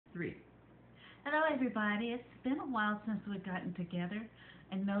3. Hello, everybody. It's been a while since we've gotten together,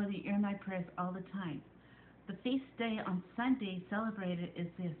 and know that you're in my prayers all the time. The feast day on Sunday celebrated is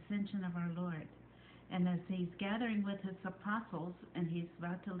the Ascension of our Lord. And as he's gathering with his apostles and he's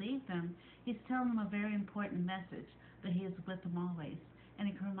about to leave them, he's telling them a very important message, that he is with them always. And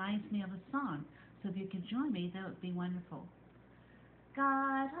it reminds me of a song. So if you could join me, that would be wonderful.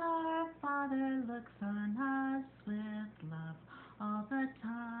 God our Father looks on us with love all the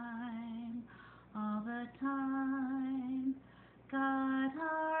time, all the time. God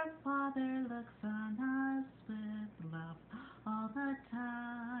our Father looks on us with love all the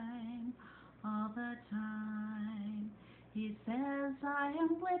time, all the time. He says, I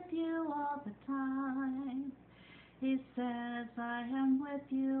am with you all the time. He says, I am with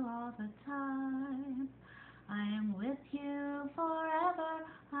you all the time. I am with you forever.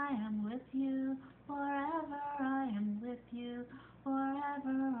 I am with you forever. I am with you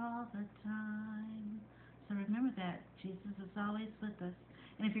forever all the time. So remember that. Jesus is always with us.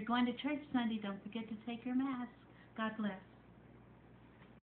 And if you're going to church Sunday, don't forget to take your mask. God bless.